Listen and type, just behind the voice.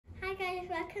guys,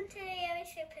 welcome to the Yummy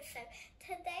Super Show.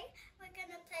 Today we're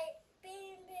gonna play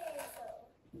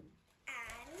Boozled.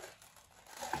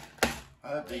 And I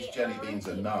hope these jelly beans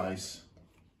are nice.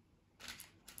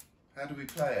 How do we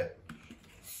play it?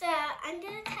 so I'm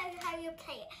gonna tell you how you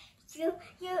play it.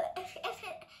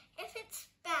 If it's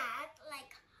bad,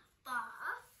 like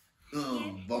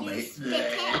bath, Vomit. you spit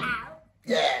it out.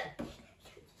 Yeah.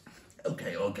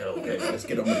 Okay. Let's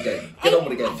get on with the game. Get on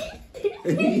with the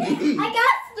game. I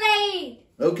got explain.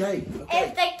 Okay.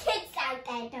 If the kids out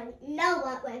there don't know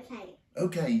what we're playing.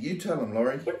 Okay, you tell them,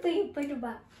 Laurie. So,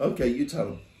 Okay, you tell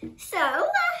them. if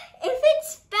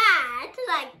it's bad,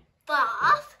 like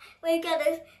bath, we're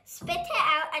gonna spit it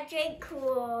out and drink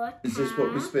water. Is this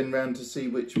what we spin round to see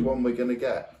which one we're gonna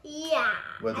get? Yeah.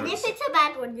 Whether If it's a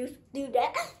bad one, you do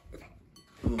that.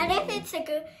 And if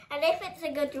it's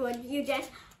a good one, you just.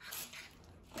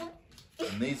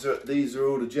 And these are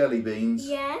all the jelly beans.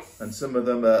 Yes. And some of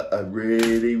them are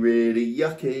really, really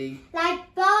yucky.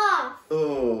 Like bath.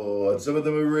 Oh, and some of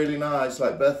them are really nice,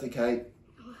 like birthday cake.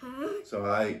 So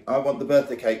I want the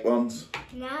birthday cake ones.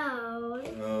 No.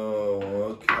 Oh,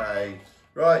 okay.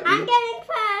 Right. I'm getting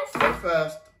first. Go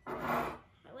first.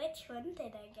 Which one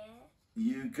did I get?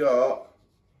 You got,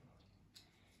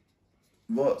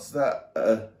 what's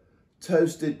that?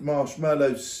 Toasted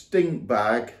marshmallow stink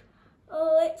bag.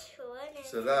 Oh, which one is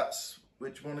So that's,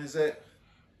 which one is it?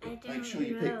 I don't Make sure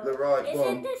you know. pick the right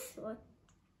one. Is it this one?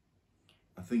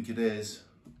 I think it is.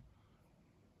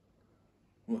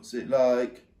 What's it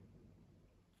like?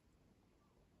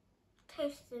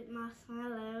 Toasted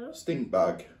marshmallow. Stink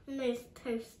bag. No, it's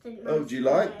toasted marshmallow. Oh, do you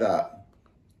like that?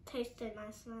 Toasted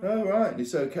marshmallow. Oh, right,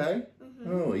 it's okay.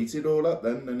 Oh, eat it all up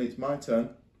then it's my turn.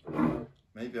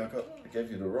 Maybe I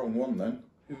gave you the wrong one then.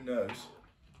 Who knows?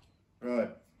 Right,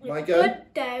 my go?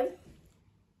 Good dough.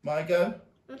 My go?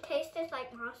 It tastes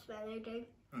like marshmallow dough.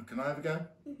 Oh, can I have a go?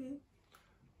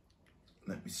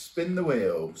 Let me spin the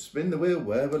wheel. Spin the wheel,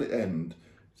 where will it end?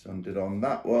 It's ended on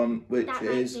that one, which That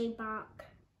is... might be bath.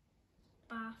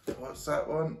 What's that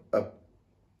one? A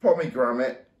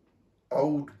pomegranate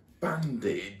old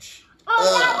bandage.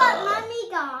 Oh, that's what Mummy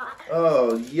got.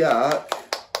 Oh,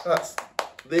 yuck. That's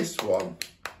this one.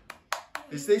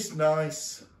 Is this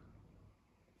nice?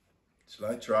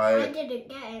 Shall I try I it? didn't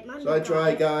get it. Mummy Shall I got try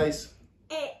it, guys?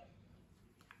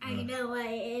 I know what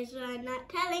it is, but I'm not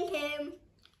telling him.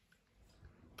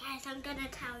 Guys, I'm gonna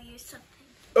tell you something.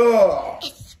 Oh,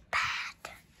 It's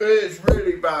bad. it's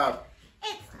really bad.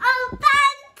 It's all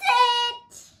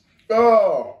bandage.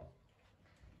 Oh,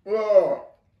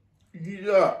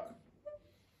 yuck.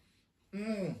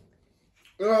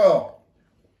 Oh.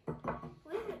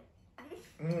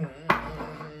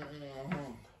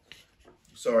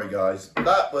 Sorry, guys.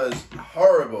 That was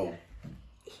horrible.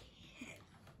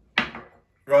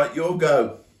 Right, your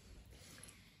go.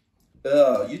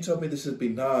 Oh, you told me this would be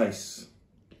nice.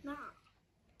 No.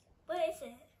 What is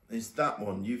it? It's that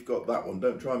one. You've got that one.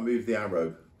 Don't try and move the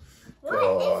arrow. What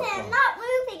is it? I'm not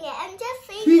moving it. I'm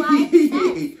just seeing why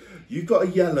it's You've got a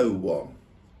yellow one.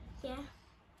 Yeah.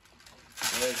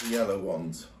 Where's the yellow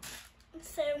ones?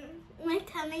 So my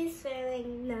tummy's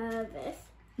feeling nervous.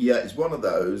 Yeah, it's one of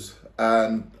those.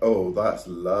 And, oh, that's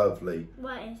lovely.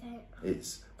 What is it?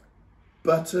 It's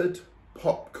buttered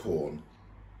popcorn.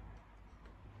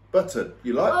 Buttered.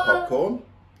 You like popcorn?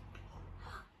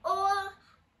 Or rotten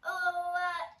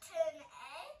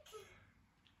egg?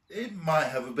 It might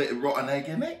have a bit of rotten egg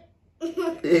in it.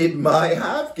 It might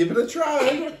have. Give it a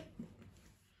try.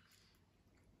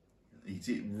 Eat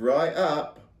it right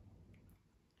up.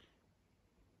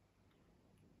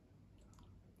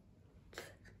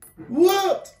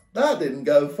 What? That didn't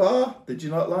go far. Did you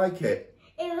not like it?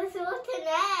 It was rotten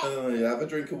egg. Oh, yeah, have a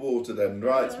drink of water then.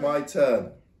 Right, it's my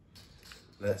turn.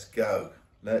 Let's go.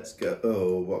 Let's go.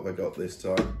 Oh, what have I got this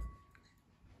time?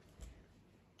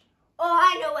 Oh,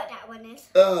 I know what that one is.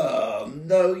 Oh,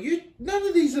 no, none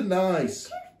of these are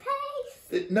nice.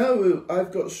 Toothpaste. No,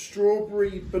 I've got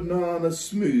strawberry banana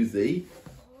smoothie.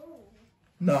 Oh.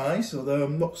 Nice, although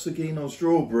I'm not so keen on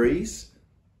strawberries.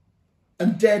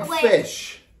 And dead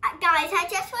fish. Guys, I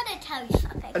just want to tell you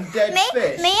something. And dead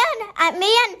fish. Me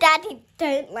and Daddy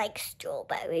don't like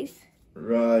strawberries.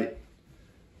 Right.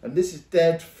 And this is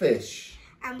dead fish.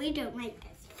 And we don't like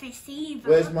this fish either.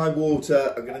 Where's my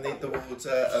water? I'm going to need the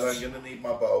water and I'm going to need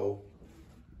my bowl.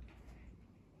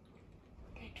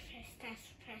 Dead fish, dead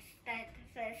fish, dead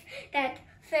fish, dead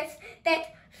fish, dead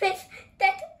fish,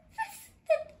 dead fish,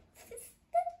 dead fish,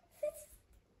 dead fish.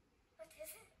 What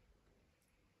is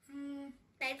it?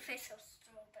 Dead fish or strawberries?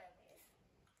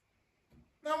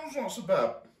 That one's not so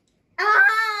bad.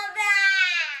 Oh,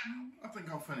 man! I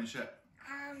think I'll finish it.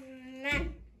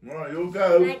 Man. Right, you'll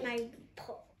go. Like my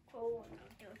popcorn.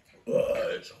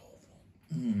 It's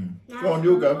awful. Go on,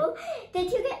 you'll go.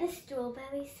 Did you get the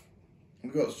strawberries?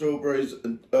 We've got strawberries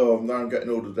and oh, now I'm getting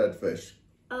all the dead fish.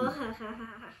 Oh, ha ha ha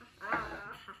ha ha.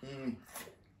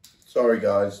 Sorry,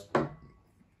 guys. Oh,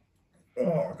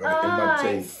 I got it in my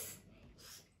teeth.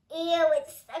 Ew,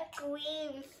 it's a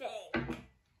green thing.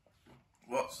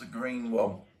 What's the green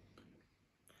one?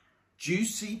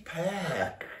 Juicy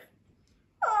pear.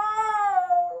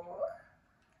 Oh.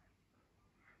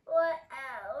 What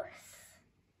else?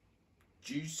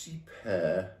 Juicy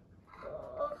pear.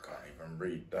 Oh. I can't even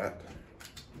read that.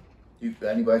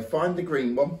 Anyway, find the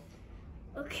green one.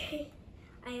 Okay.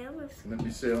 I almost. Let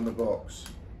me see on the box.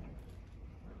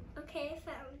 Okay, I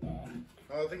found it.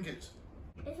 Oh, I think it's.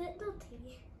 Is it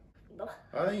nutty? No.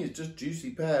 I think it's just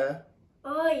juicy pear.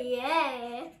 Oh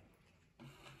yeah.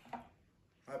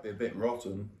 Might be a bit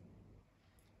rotten.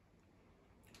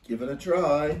 Give it a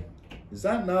try. Is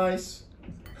that nice?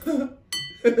 Was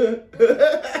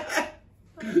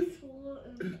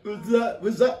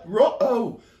that rot?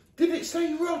 Oh, did it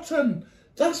say rotten?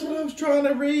 That's what I was trying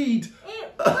to read.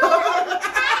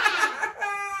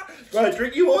 Right,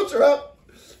 drink your water up.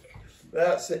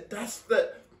 That's it. That's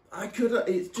the. I could have.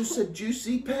 It just said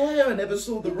juicy pear. I never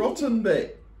saw the rotten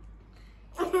bit.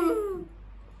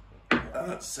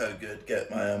 That's so good.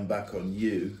 Get my hand back on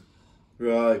you.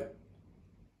 Right.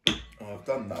 Oh, I've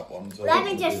done that one. So Let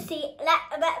me just see.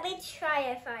 Let me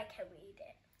try if I can read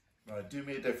it. Right, do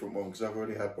me a different one because I've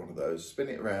already had one of those. Spin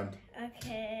it around.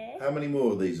 Okay. How many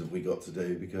more of these have we got to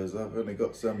do? Because I've only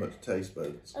got so much taste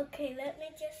buds. Okay, let me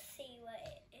just see what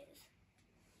it is.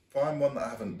 Find one that I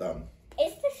haven't done.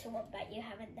 Is this one that you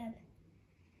haven't done?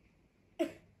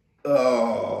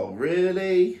 Oh,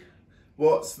 really?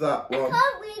 What's that one? I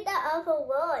can't read the other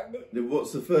one.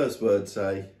 What's the first word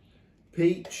say?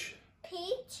 Peach?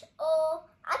 Peach or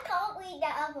I can't read the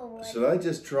other one. Should I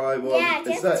just try one? Yeah,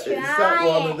 is just that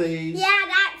one it. of these? Yeah,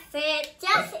 that's it.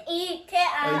 Just eat it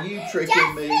up. Are you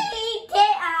tricking me? Just eat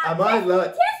it up. Am I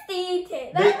like... Just eat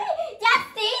it. Let me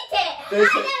just eat it.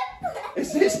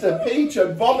 Is this the peach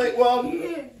and vomit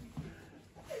one?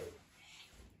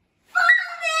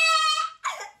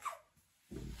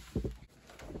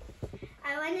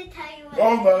 I want to tell you what.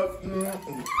 Almost.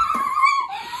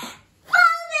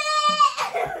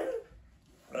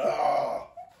 Oh,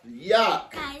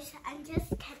 yuck. Guys, I'm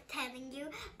just telling you,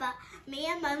 but me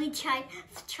and Mummy tried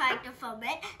to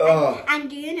vomit. Oh. And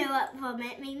do you know what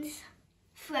vomit means?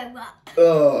 Throw up.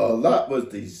 Oh, that was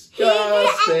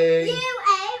disgusting. You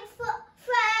ate throw up.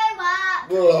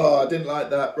 Oh, I didn't like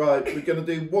that. Right, we're going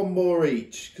to do one more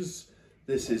each because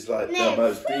this is like the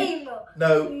most deep. More.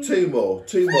 No, two more.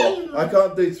 I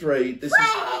can't do three. This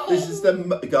is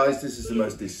the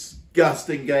most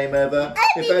disgusting game ever.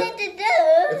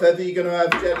 If ever you're going to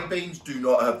have jelly beans, do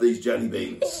not have these jelly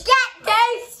beans. Get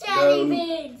those jelly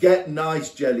beans. Get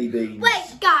nice jelly beans.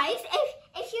 Wait, guys,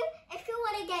 if you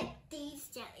want to get these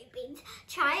jelly beans,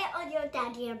 try it on your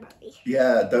daddy and mummy.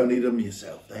 Yeah, don't eat them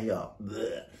yourself. They are.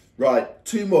 Bleh. Right,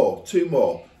 two more.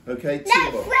 Okay,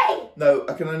 two more. Three. No,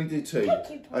 I can only do two.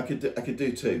 I could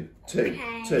do two.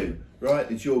 Okay. Two.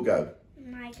 Right, it's your go.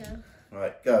 My go.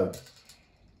 Right, go.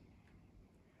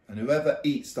 And whoever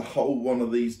eats the whole one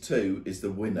of these two is the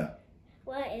winner.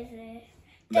 What is it?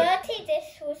 Dirty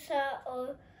dishwasher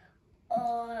or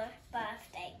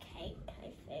birthday cake,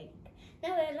 I think.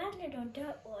 No, it landed on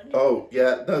that one. Oh,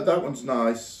 yeah. No, that one's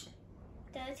nice.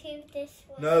 Dirty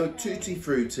dishwasher. No, Tutti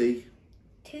Frutti.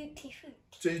 Tutti Frutti.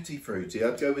 Tutti Frutti.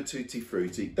 I'd go with Tutti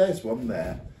Frutti. There's one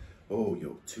there. Oh,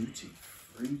 your Tutti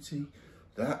Frutti.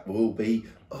 That will be...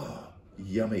 Oh,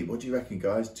 yummy. What do you reckon,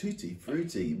 guys? Tutti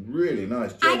Frutti. Really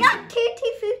nice jelly bean. I got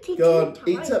Tutti Frutti. Go on,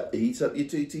 eat up your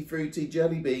Tutti Frutti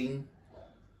jelly bean.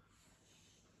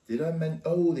 Did I mean...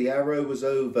 Oh, the arrow was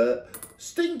over.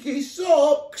 Stinky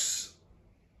socks!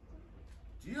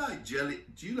 Do you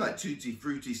like Tutti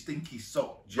Frutti stinky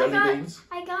sock jelly beans?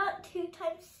 I got 2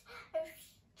 times of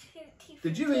Tutti Frutti.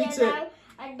 Did you eat it?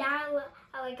 And now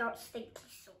I got stinky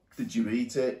socks. Did you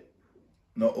eat it?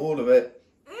 Not all of it.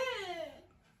 Mm.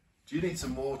 Do you need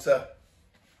some water?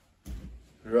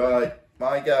 Right,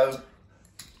 my go.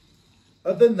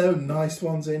 Are there no nice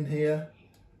ones in here?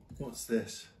 What's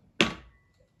this?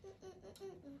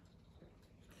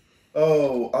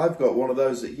 Oh, I've got one of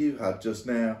those that you had just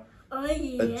now. Oh,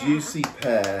 yeah. A juicy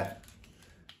pear.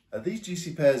 Are these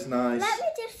juicy pears nice? Let me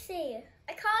just see.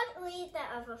 I can't read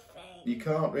that other thing. You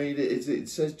can't read it. It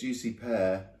says juicy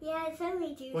pear. Yeah, it's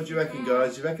only juicy. What do you reckon,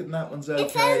 guys? Do you reckon that one's okay?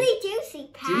 It's only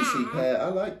juicy pear. Juicy pear. I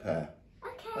like pear.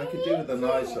 Okay. I could do with a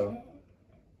nice one.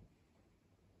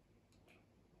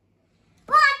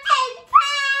 What is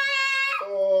pear?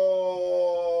 Oh,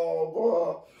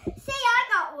 See, I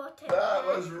got rotten pear. That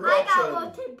was I rotten. got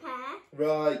rotten pear.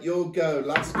 Right, you'll go.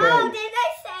 Let's go. Oh, did I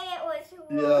say it was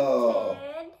rotten?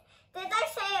 Yeah. Did I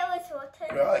say it was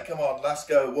rotten? Right, come on, let's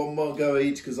go. One more go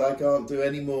each because I can't do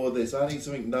any more of this. I need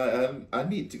something nice. I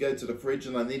need to go to the fridge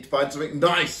and I need to find something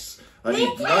nice. I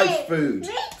need nice food.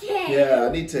 Me too. Yeah,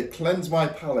 I need to cleanse my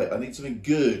palate. I need something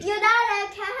good. You're not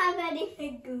allowed to have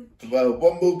anything good. Well,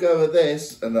 one more go of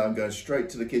this and then I'm going straight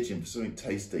to the kitchen for something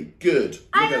tasty. Good.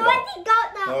 I Look at already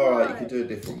got that All one. right, you can do a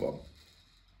different one.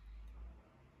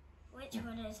 Which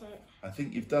one is it? I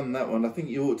think you've done that one. I think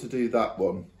you ought to do that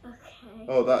one. Okay.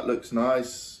 Oh, that looks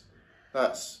nice.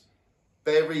 That's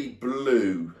berry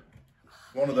blue.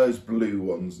 One of those blue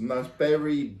ones. Nice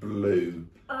berry blue.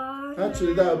 Oh,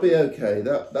 Actually, that'll be okay.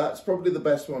 That's probably the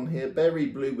best one here. Berry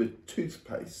blue with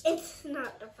toothpaste. It's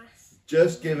not the best.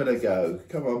 Just give it a go.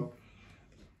 Come on.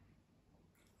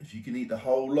 If you can eat the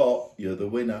whole lot, you're the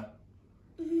winner.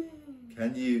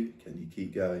 Can you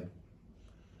keep going?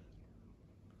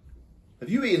 Have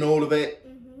you eaten all of it?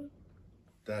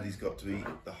 Daddy's got to eat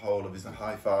the whole of his.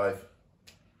 High five.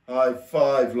 High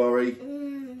five, Laurie.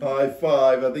 High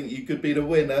five. I think you could be the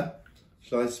winner.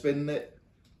 Shall I spin it?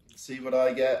 See what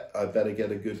I get? I better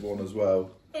get a good one as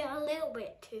well. Yeah, a little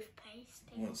bit toothpaste.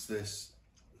 What's this?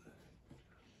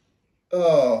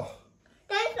 Oh.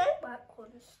 There's no black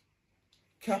ones.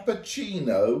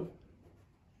 Cappuccino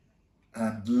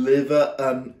and liver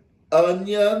and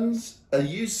onions? Are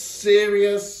you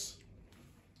serious?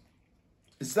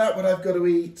 Is that what I've got to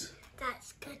eat?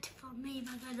 That's good for me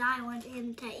because I want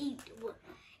him to eat.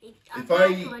 If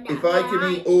I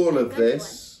can eat all of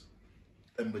this,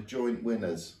 then we're joint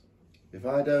winners. If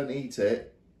I don't eat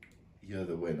it, you're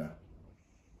the winner.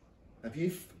 Have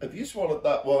you swallowed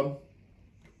that one?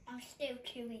 I'm still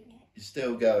chewing it. You're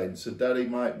still going, so Daddy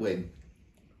might win.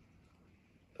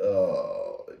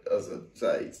 Oh, it doesn't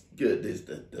taste good. This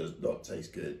does not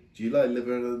taste good. Do you like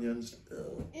liver and onions?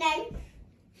 Oh. No.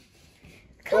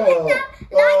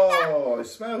 Oh, it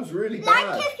smells really bad.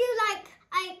 Like if you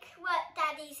like what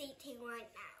Daddy's eating right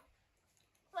now.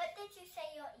 What did you say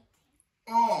you're eating?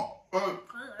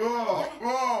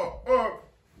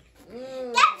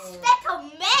 That's spit on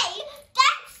me!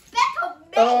 That's spit on me!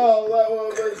 Oh, that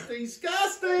one was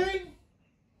disgusting!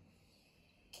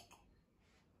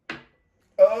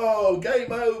 Oh,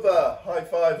 game over. High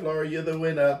five, Laurie, you're the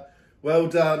winner. Well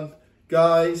done.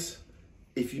 Guys,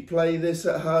 if you play this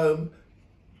at home,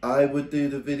 I would do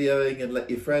the videoing and let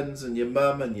your friends and your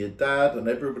mum and your dad and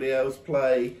everybody else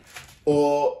play.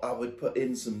 Or I would put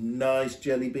in some nice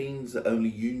jelly beans that only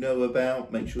you know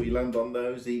about. Make sure you land on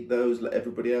those, eat those, let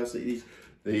everybody else eat these.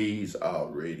 These are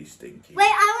really stinky. Wait,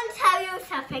 I want to tell you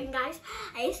something, guys.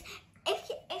 If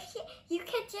you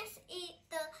could just eat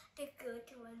the good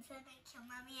ones and make your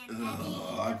mummy and daddy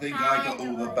eat I the think bad I got all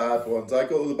the ones. bad ones. I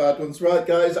got all the bad ones. Right,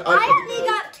 guys. I only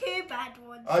got 2 bad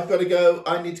ones. I've got to go.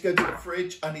 I need to go to the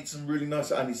fridge. I need some really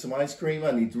nice. I need some ice cream.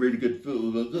 I need really good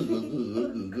food.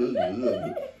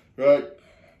 Right.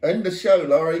 End the show,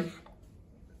 Laurie.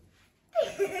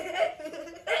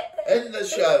 End the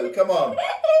show. Come on.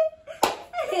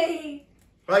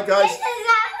 Right, guys.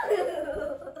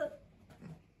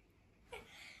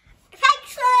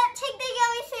 Thanks for watching the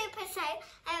Yowie Super Show.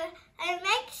 And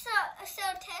make sure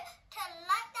to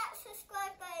like that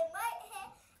subscribe button right here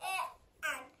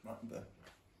and Right there.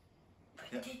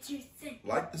 what did you say?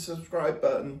 Like the subscribe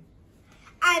button.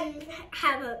 And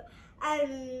have a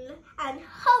and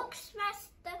Hulk smash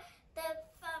the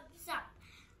thumbs up.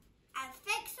 And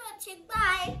thanks for watching.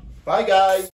 Bye. Bye, guys.